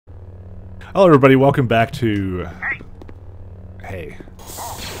Hello everybody, welcome back to... Hey.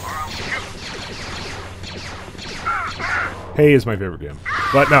 Hey is my favorite game.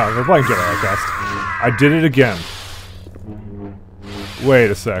 But no, we're playing Jedi Outcast. I did it again. Wait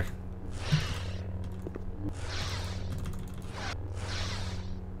a sec.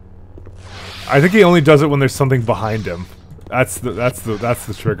 I think he only does it when there's something behind him. That's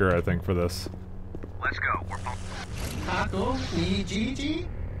the trigger, I think, for this. Let's go. We're Taco, Gigi?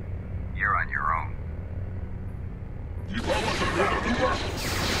 You're on your own.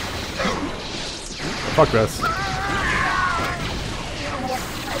 Fuck this.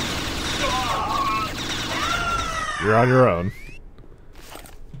 You're on your own.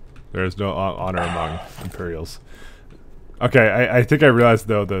 There is no honor among Imperials. Okay, I think I realized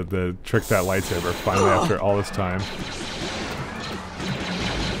though the trick that lightsaber finally after all this time.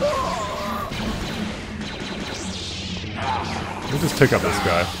 Let me just take out this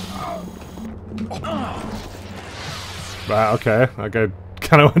guy. Wow, okay, that guy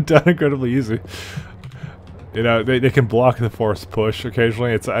kind of went down incredibly easy. You know, they can block the force push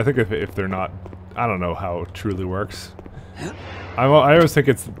occasionally. It's I think if they're not, I don't know how it truly works. I always think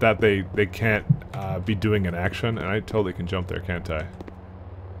it's that they can't be doing an action, and I totally can jump there, can't I?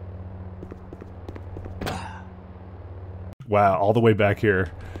 Wow, all the way back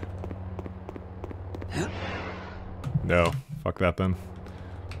here. No, fuck that then.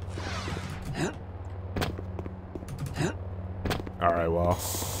 Alright, well.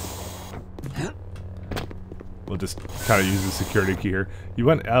 We'll just kind of use the security key here. You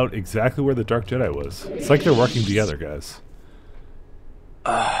went out exactly where the Dark Jedi was. It's like they're working together, guys.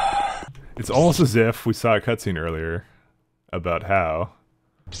 It's almost as if we saw a cutscene earlier about how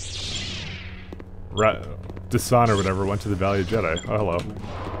Desan or whatever went to the Valley of Jedi. Oh, hello.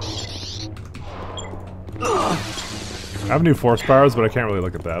 I have new force powers, but I can't really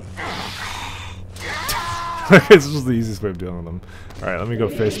look at that. It's just the easiest way of dealing with them. Alright, let me go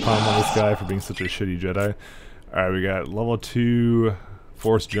facepalm on this guy for being such a shitty Jedi. Alright, we got level 2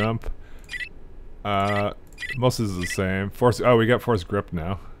 force jump. Most is the same. Oh, we got force grip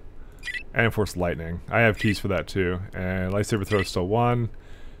now. And force lightning. I have keys for that too. And lightsaber throw is still 1.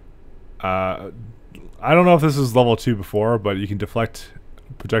 I don't know if this was level 2 before, but you can deflect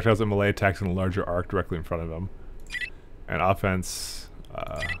projectiles and melee attacks in a larger arc directly in front of them. And offense,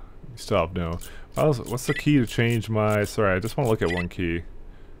 you still have no. What's the key to change my... Sorry, I just want to look at one key.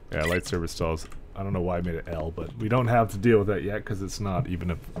 Yeah, lightsaber still is... I don't know why I made it L, but we don't have to deal with that yet because it's not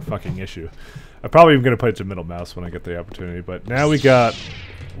even a fucking issue. I'm probably even going to put it to middle mouse when I get the opportunity, but now we got...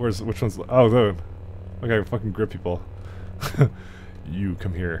 Which one's... Oh, look, I can fucking grip people. You,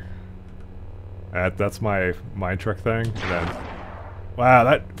 come here. That's my mind trick thing. And then, wow,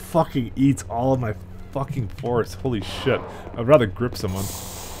 that fucking eats all of my fucking force. Holy shit. I'd rather grip someone.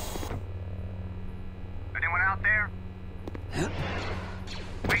 Anyone out there?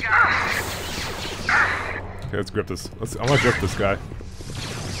 We got it. Okay, let's grip this. I want to grip this guy.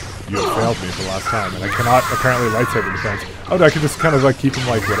 You have failed me for the last time, and I cannot apparently lightsaber defense. Oh no, I can just kind of like keep him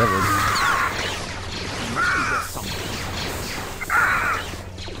like whatever.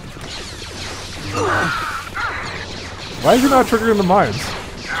 Why is he not triggering the mines?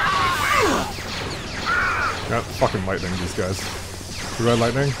 Yeah, fucking lightning these guys. The red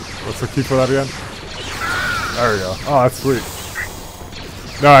lightning? What's the key for that again? There we go. Oh, that's sweet.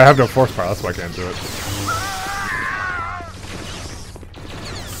 No, I have no force power, that's why I can't do it.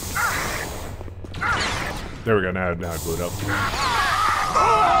 There we go, now I blew it up.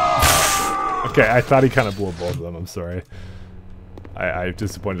 Okay, I thought he kind of blew both of them, I'm sorry. I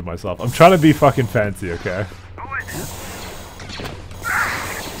disappointed myself. I'm trying to be fucking fancy, okay?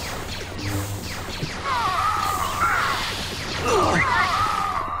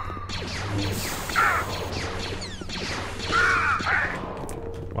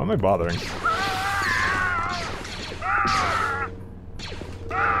 Why am I bothering?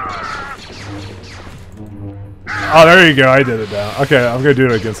 Oh, there you go. I did it now. Okay, I'm gonna do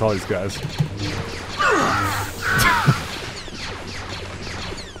it against all these guys.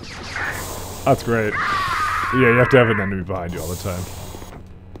 That's great. Yeah, you have to have an enemy behind you all the time.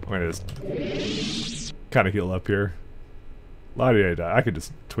 I'm gonna just kind of heal up here. I could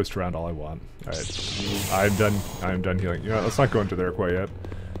just twist around all I want. Alright. I'm done healing. You know, let's not go into there quite yet.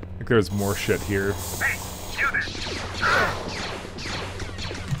 I think there's more shit here. Hey, do this.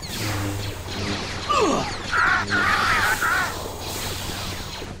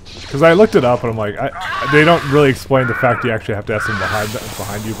 Because I looked it up and I'm like, they don't really explain the fact you actually have to have someone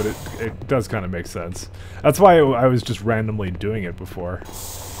behind you, but it does kind of make sense. That's why I was just randomly doing it before.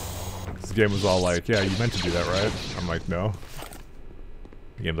 This game was all like, yeah, you meant to do that, right? I'm like, no.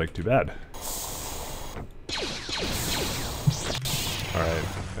 The game's like, too bad.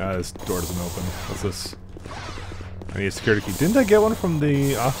 Alright. This door doesn't open. What's this? I need a security key. Didn't I get one from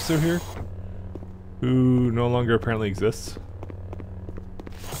the officer here? Who no longer apparently exists?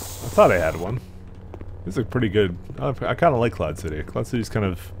 I thought I had one. This is pretty good. I kind of like Cloud City. Cloud City's kind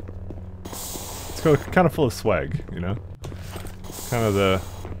of... It's kind of full of swag, you know? Kind of the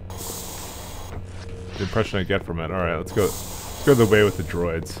impression I get from it. Alright, let's go the way with the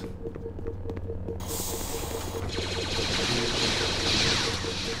droids.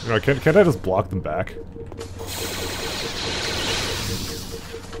 You know, can't I just block them back?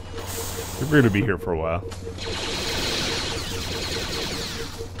 We're gonna be here for a while.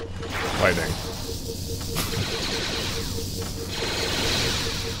 Lightning.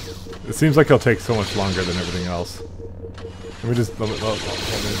 It seems like it'll take so much longer than everything else. Let me just let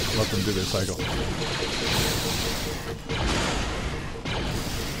them do their cycle.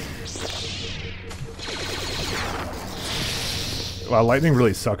 Wow, lightning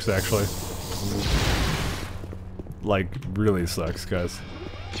really sucks, actually. Like, really sucks, guys.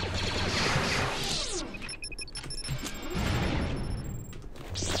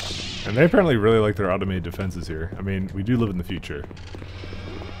 And they apparently really like their automated defenses here. I mean, we do live in the future.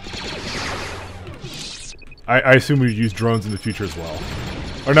 I assume we use drones in the future as well.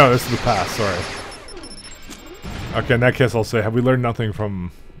 Or no, this is the past, sorry. Okay, in that case I'll say, have we learned nothing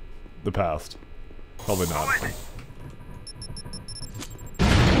from the past? Probably not.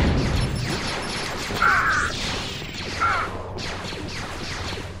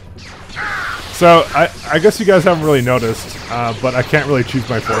 So, I guess you guys haven't really noticed, but I can't really choose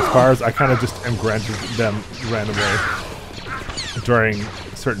my force bars. I kind of just am granted them randomly during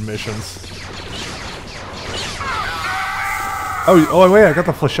certain missions. Oh wait, I got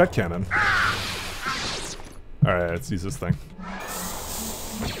the flechette cannon. Alright, let's use this thing.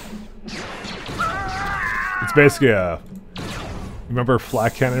 It's basically a... Remember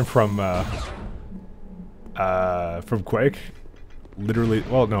flak cannon from Quake? Literally,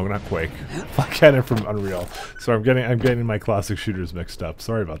 well, no, not Quake. Flak cannon from Unreal. So I'm getting my classic shooters mixed up.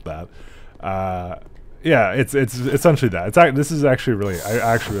 Sorry about that. Yeah, it's essentially that. This is actually really...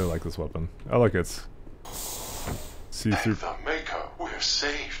 I actually really like this weapon. I like its... See-through... The Maker, we're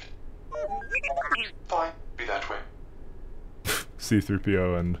saved. Fine, be that way.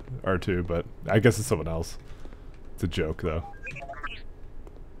 C-3PO and R2, but I guess it's someone else. It's a joke, though.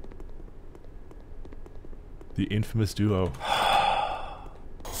 The infamous duo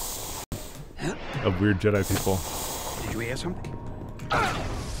of weird Jedi people. Did you hear something?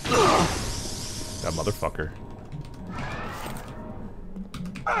 That motherfucker.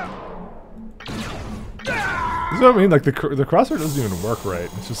 This is what I mean, like the crosshair doesn't even work right.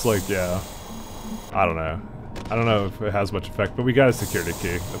 It's just like, yeah, I don't know. I don't know if it has much effect, but we got a security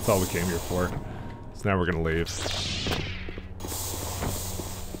key. That's all we came here for. So now we're gonna leave.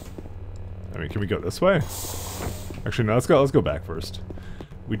 I mean, can we go this way? Actually, no. Let's go back first.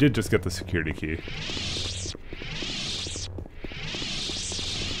 We did just get the security key.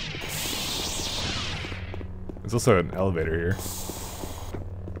 There's also an elevator here.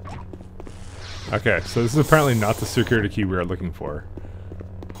 Okay, so this is apparently not the security key we are looking for.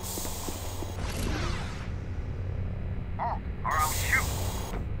 Oh, or I'll shoot.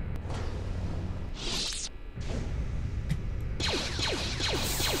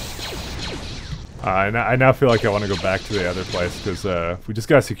 I now feel like I want to go back to the other place, because if we just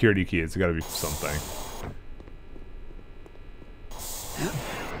got a security key, it's got to be something.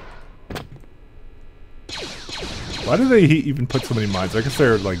 Why do they even put so many mines? I guess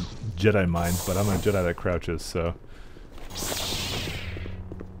they're like Jedi mines, but I'm a Jedi that crouches, so...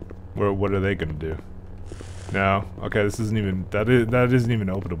 What are they gonna do? No. Okay, this isn't even... That isn't even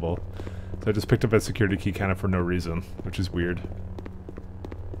openable. So I just picked up a security key kind of for no reason, which is weird.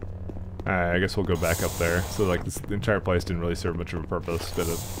 I guess we'll go back up there. So like this entire place didn't really serve much of a purpose, did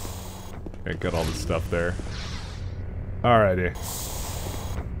it? I got all this stuff there. Alrighty.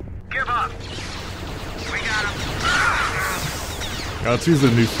 Give up. We got him. Now let's use the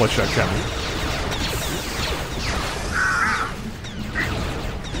new flechette cannon.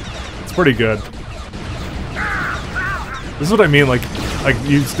 It's pretty good. This is what I mean. Like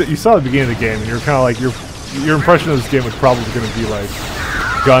you saw at the beginning of the game, and you're kind of like your impression of this game was probably going to be like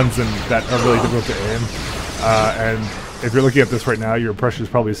guns and that are really difficult to aim. And if you're looking at this right now, your impression is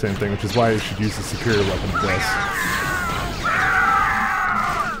probably the same thing, which is why you should use the superior weapon to this.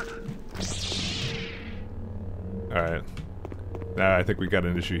 Alright. Now I think we got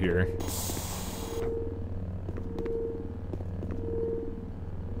an issue here.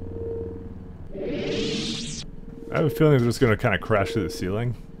 I have a feeling they're just going to kind of crash through the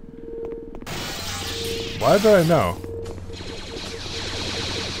ceiling. Why do I know?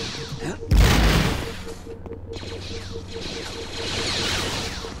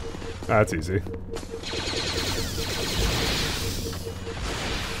 That's easy.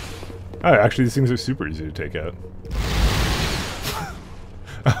 Oh, actually, these things are super easy to take out.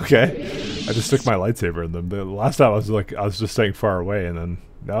 Okay, I just stuck my lightsaber in them. The last time I was just staying far away, and then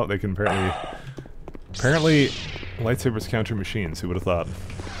now they can apparently lightsabers counter machines. Who would have thought?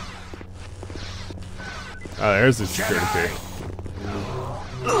 Oh, there's the security key.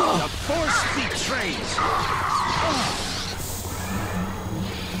 The Force betrays.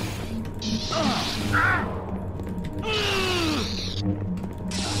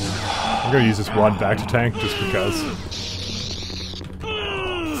 I'm gonna use this one back to tank just because.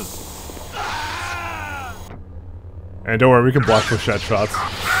 And don't worry, we can block Flechette shots.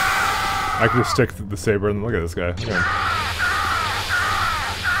 I can just stick the saber and look at this guy. Look at him.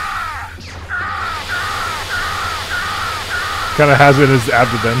 Kinda has it in his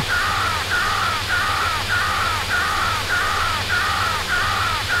abdomen.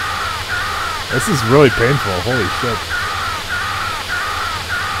 This is really painful, holy shit.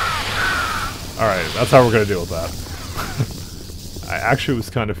 Alright, that's how we're gonna deal with that. I actually was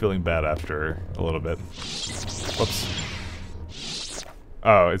kind of feeling bad after a little bit. Whoops.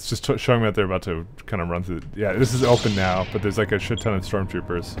 Oh, it's just showing me that they're about to kind of run through. Yeah, this is open now, but there's like a shit ton of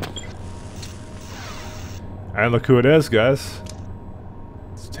stormtroopers. And look who it is, guys.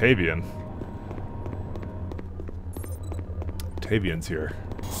 It's Tavian. Tavian's here.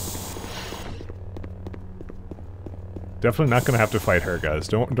 Definitely not gonna have to fight her, guys.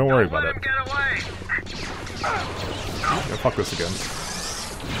 Don't worry about it. Get away. Yeah, fuck this again.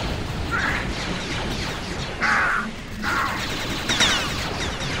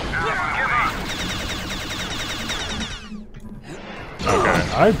 Okay,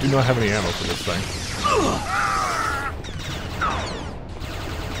 I do not have any ammo for this thing.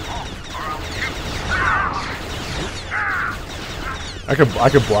 I could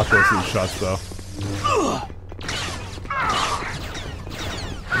block those shots though.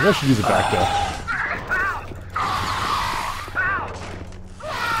 Maybe I should use a back though.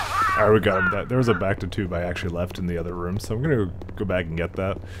 Alright, we got him. There was a back to tube I actually left in the other room, so I'm gonna go back and get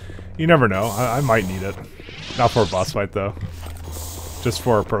that. You never know. I might need it. Not for a boss fight though. Just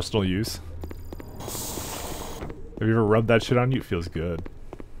for personal use. Have you ever rubbed that shit on you? It feels good.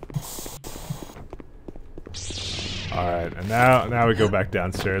 Alright, and now we go back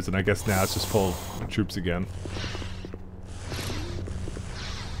downstairs, and I guess now it's just full of troops again.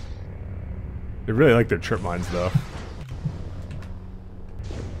 They really like their trip mines, though.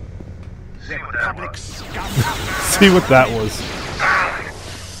 See what that was.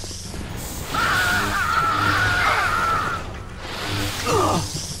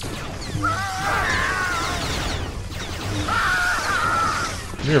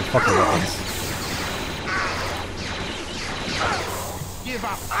 Give me your fucking weapons.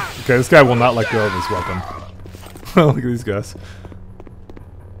 Okay, this guy will not let go of his weapon. Look at these guys.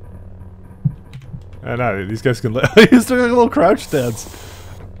 I know, these guys can he's doing a little crouch stance.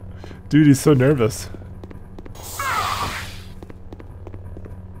 Dude, he's so nervous.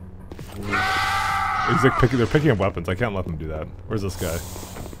 He's like they're picking up weapons. I can't let them do that. Where's this guy?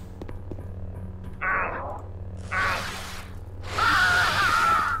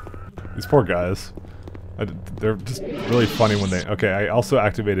 These poor guys. They're just really funny when they... Okay, I also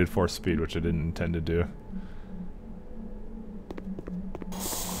activated force speed, which I didn't intend to do.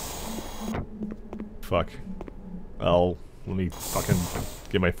 Fuck. Well, let me fucking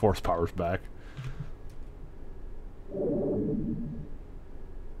get my force powers back.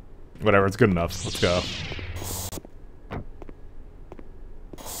 Whatever, it's good enough. Let's go.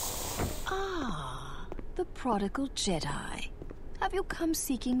 Ah, the prodigal Jedi. Have you come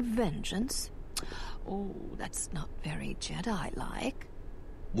seeking vengeance? Oh, that's not very Jedi-like.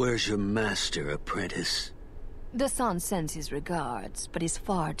 Where's your master, apprentice? The son sends his regards, but is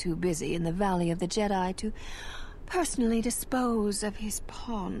far too busy in the Valley of the Jedi to personally dispose of his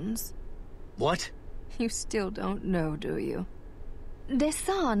pawns. What? You still don't know, do you?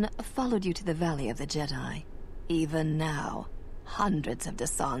 Desan followed you to the Valley of the Jedi. Even now, hundreds of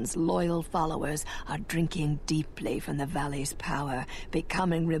Desan's loyal followers are drinking deeply from the Valley's power,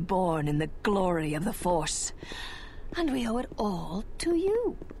 becoming reborn in the glory of the Force. And we owe it all to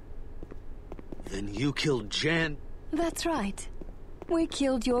you. Then you killed Jan? That's right. We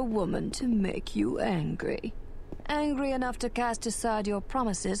killed your woman to make you angry. Angry enough to cast aside your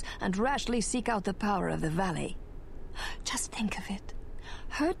promises and rashly seek out the power of the Valley. Just think of it.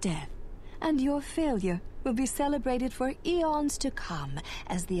 Her death and your failure will be celebrated for eons to come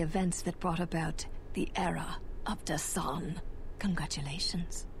as the events that brought about the era of Desan.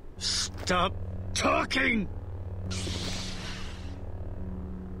 Congratulations. Stop talking!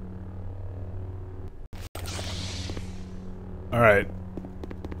 Alright,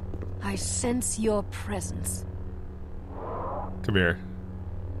 I sense your presence. come here.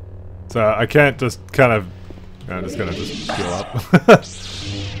 So I can't just kind of... I'm just gonna just heal up.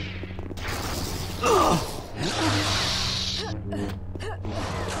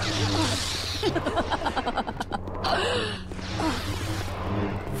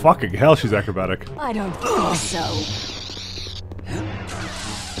 Fucking hell, she's acrobatic. I don't think so.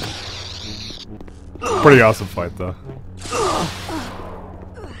 Pretty awesome fight, though.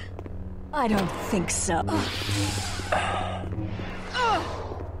 I don't think so.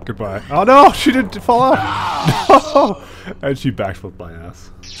 Goodbye. Oh no, she didn't fall off. No! And she backflipped my ass.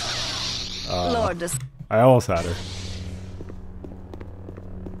 Lord, does I almost had her.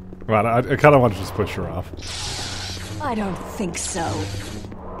 Well, I kind of wanted to just push her off. I don't think so.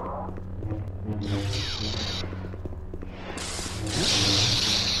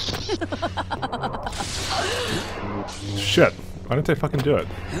 Shit. Why didn't I fucking do it?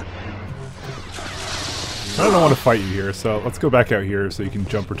 I don't want to fight you here, so let's go back out here so you can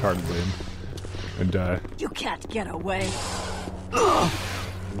jump retardedly and die. You can't get away.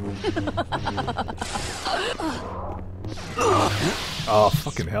 Oh,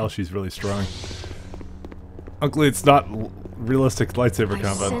 fucking hell, she's really strong. Luckily, it's not realistic lightsaber I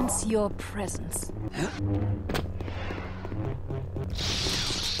combat. sense your presence.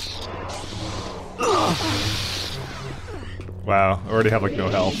 Wow, I already have like no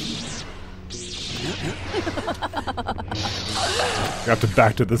health. I have to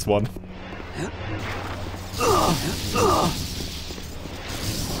back to this one.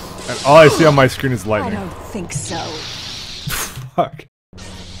 And all I see on my screen is I lightning. don't think so. Fuck.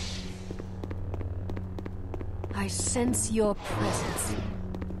 I sense your presence.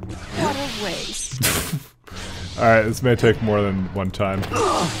 What a waste. Alright, this may take more than one time.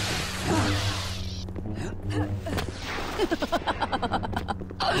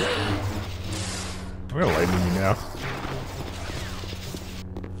 I'm gonna lightning you now.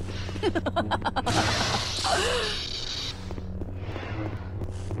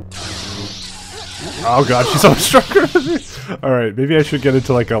 Oh god, she's so much stronger than me! Alright, maybe I should get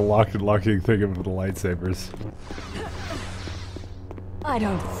into like a lock and locking thing of the lightsabers. I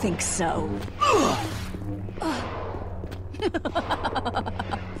don't think so.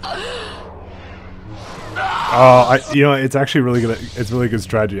 Oh, you know, it's actually really good. It's really good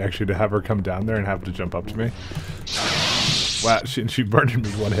strategy actually to have her come down there and have to jump up to me. Wow, she burned me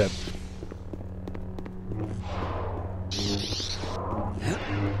one hit.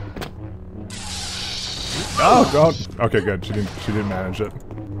 Oh god. Okay, good. She didn't manage it.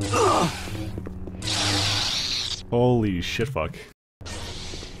 Holy shit, fuck.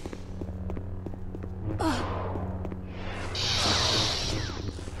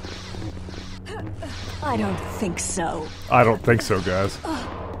 I don't think so. I don't think so, guys.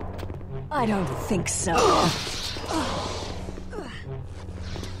 I don't think so.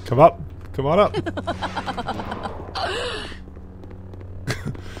 Come up. Come on up.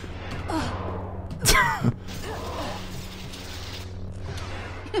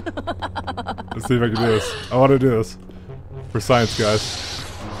 Let's see if I can do this. I want to do this. For science, guys.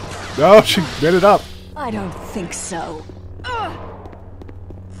 No, she made it up. I don't think so.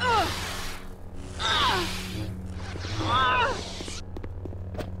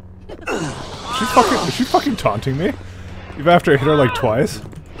 Is she fucking taunting me? Even after I hit her like twice?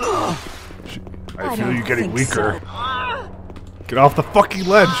 I feel you getting weaker. So. Get off the fucking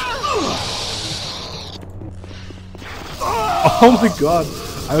ledge! Oh my god!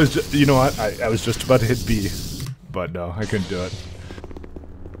 I was just, you know what? I was just about to hit B. But no, I couldn't do it.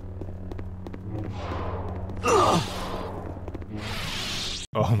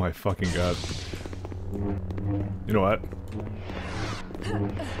 Oh my fucking god. You know what?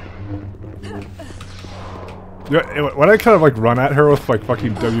 Yeah, when I kind of like run at her with like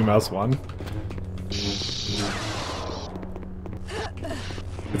fucking W mouse 1,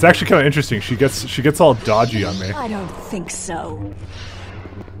 it's actually kind of interesting. She gets all dodgy on me. I don't think so.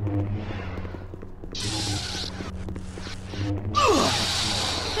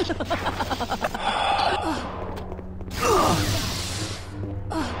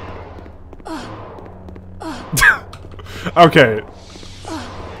 Okay.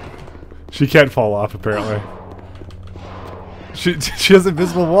 She can't fall off apparently. She has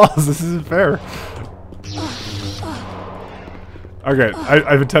invisible walls. This isn't fair. Okay,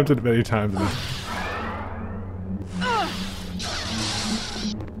 I've attempted it many times.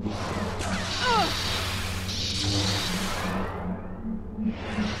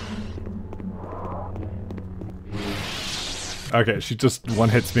 Okay, she just one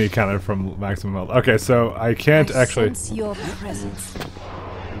hits me kind of from maximum health. Okay, so I can't actually. Sense your presence.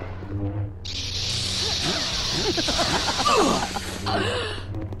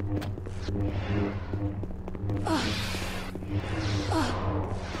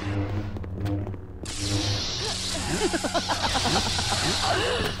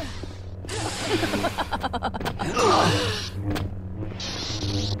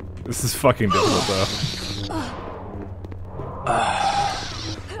 This is fucking difficult though.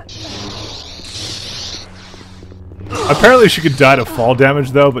 Apparently she could die to fall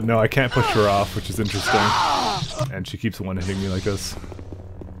damage though, but no, I can't push her off, which is interesting. And she keeps one hitting me like this.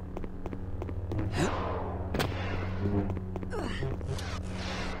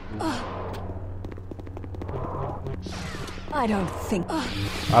 I don't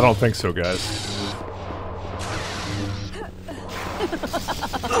think so, guys.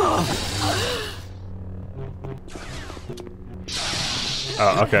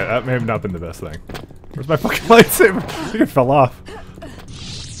 Oh, okay, that may have not been the best thing. Where's my fucking lightsaber? I think it fell off.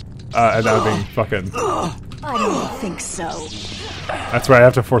 And now being fucking... I don't think so. That's right, I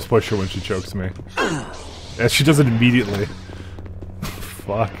have to force push her when she chokes me. Yeah, she does it immediately.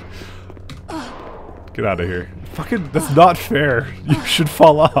 Fuck. Get out of here. Fucking, that's not fair. You should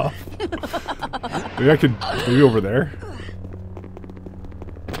fall off. Maybe I could, maybe over there.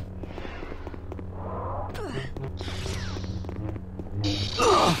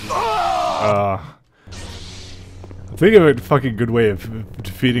 I'm thinking of a fucking good way of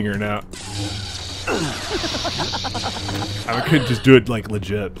defeating her now. I could just do it like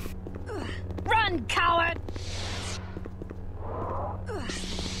legit. Run, coward!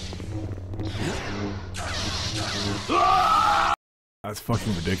 That's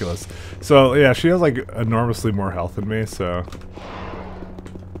fucking ridiculous. So yeah, she has like enormously more health than me, so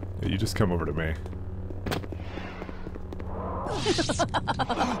yeah, you just come over to me.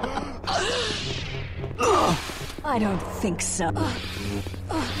 I don't think so.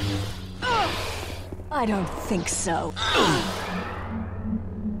 I don't think so.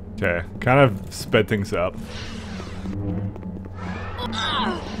 Okay, kind of sped things up.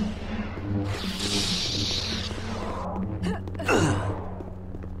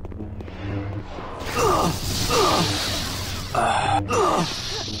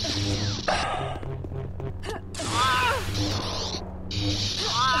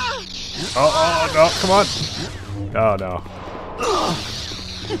 Oh, no, come on. Oh, no.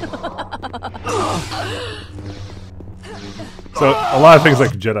 So, a lot of things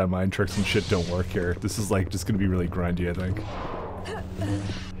like Jedi mind tricks and shit don't work here. This is like just gonna be really grindy, I think.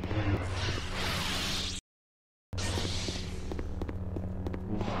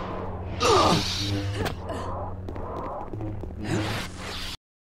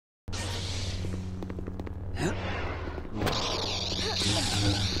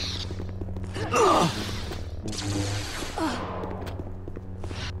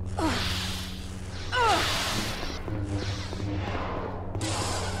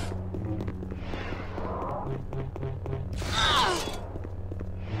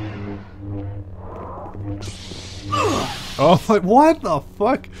 Oh, like, what the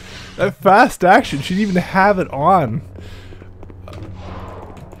fuck? That fast action, she didn't even have it on.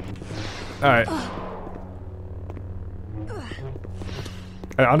 Alright.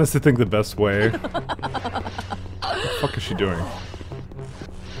 I honestly think the best way... What the fuck is she doing?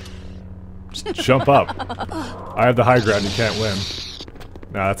 Just jump up. I have the high ground, you can't win.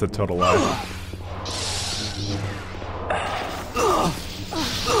 Nah, that's a total lie.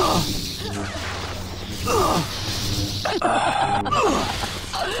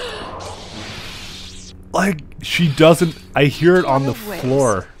 Like, she doesn't... I hear it on the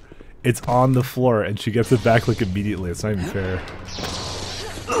floor. It's on the floor, and she gets it back, like, immediately. It's not even fair.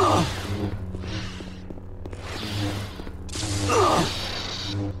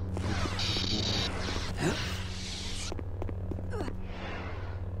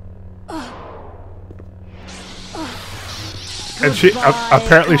 And she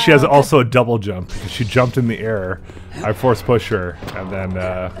apparently she has also a double jump because she jumped in the air. I force push her, and then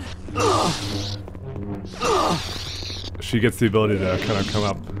she gets the ability to kind of come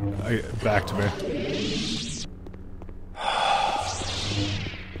up back to me.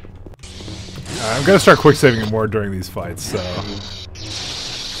 I'm gonna start quick saving it more during these fights, so.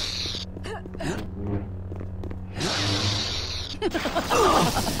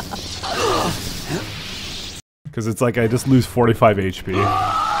 Because it's like I just lose 45 HP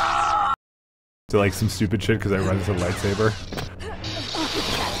to like some stupid shit because I run into a lightsaber.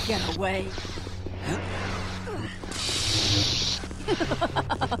 Can't get away.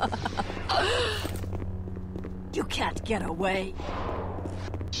 You can't get away.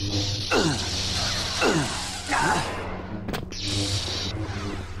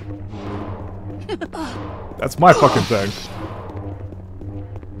 That's my fucking thing.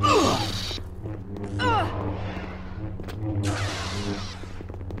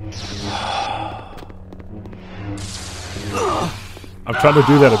 I'm trying to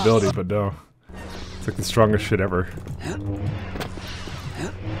do that ability, but no. It's like the strongest shit ever.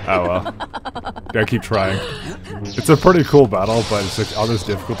 Oh well. Gotta keep trying. It's a pretty cool battle, but it's like on this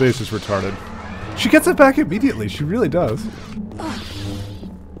difficulty, it's just retarded. She gets it back immediately, she really does.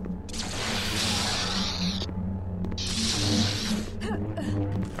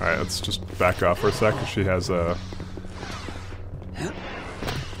 Alright, let's just back off for a sec. She has a...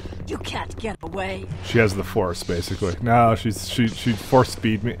 You can't get away. She has the force, basically. No, she force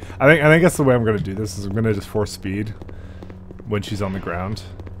speed me. I think that's the way I'm gonna do this. Is I'm gonna just force speed when she's on the ground,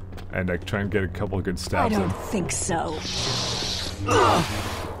 and like try and get a couple of good stabs I don't in. think so.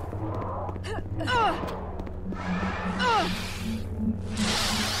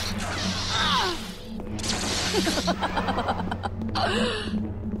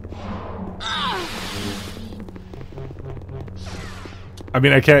 I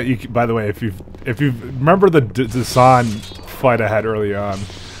mean, I can't. You, by the way, if you remember the Dasan fight I had early on,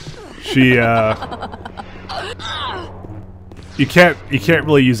 she you can't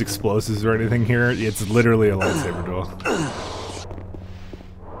really use explosives or anything here. It's literally a lightsaber duel.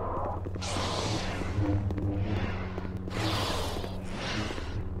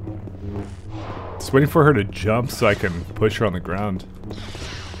 Just waiting for her to jump so I can push her on the ground.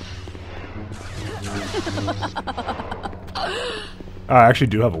 I actually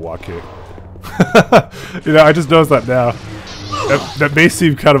do have a walk key. You know, I just noticed that now. That may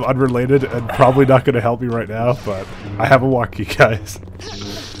seem kind of unrelated and probably not going to help me right now, but I have a walk key, guys.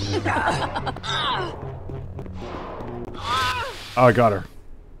 Oh, I got her.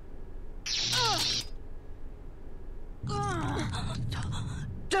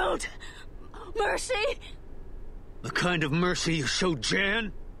 Don't! Mercy! The kind of mercy you showed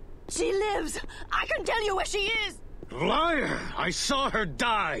Jan? She lives! I can tell you where she is! Liar! I saw her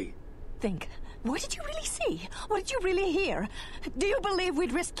die! Think. What did you really see? What did you really hear? Do you believe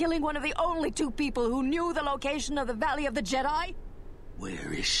we'd risk killing one of the only two people who knew the location of the Valley of the Jedi?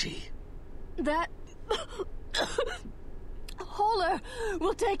 Where is she? That... Hauler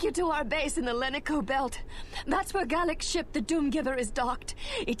will take you to our base in the Lenico Belt. That's where Gallic's ship, the Doomgiver, is docked.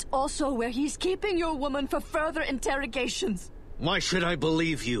 It's also where he's keeping your woman for further interrogations. Why should I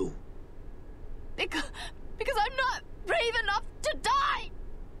believe you? Because I'm not brave enough to die!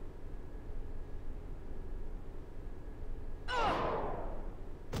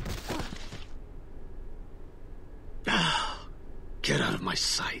 Get out of my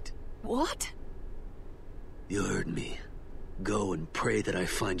sight. What? You heard me. Go and pray that I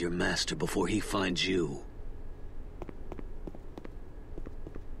find your master before he finds you.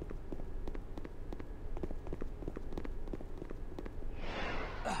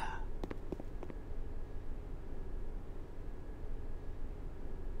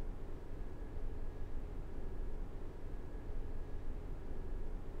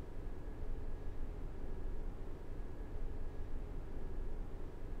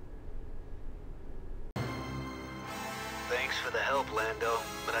 Thanks for the help, Lando,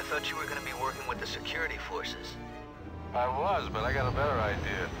 but I thought you were going to be working with the security forces. I was, but I got a better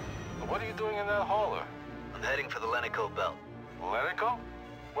idea. What are you doing in that hauler? I'm heading for the Lenico Belt. Lenico?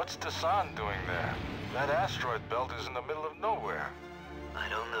 What's Dasan doing there? That asteroid belt is in the middle of nowhere. I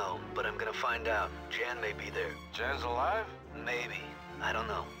don't know, but I'm going to find out. Jan may be there. Jan's alive? Maybe. I don't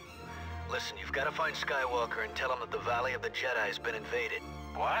know. Listen, you've got to find Skywalker and tell him that the Valley of the Jedi has been invaded.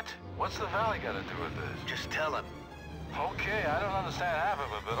 What? What's the Valley got to do with this? Just tell him. Okay, I don't understand half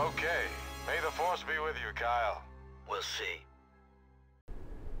of it, but okay. May the Force be with you, Kyle. We'll see.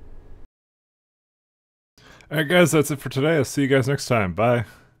 Alright guys, that's it for today. I'll see you guys next time. Bye.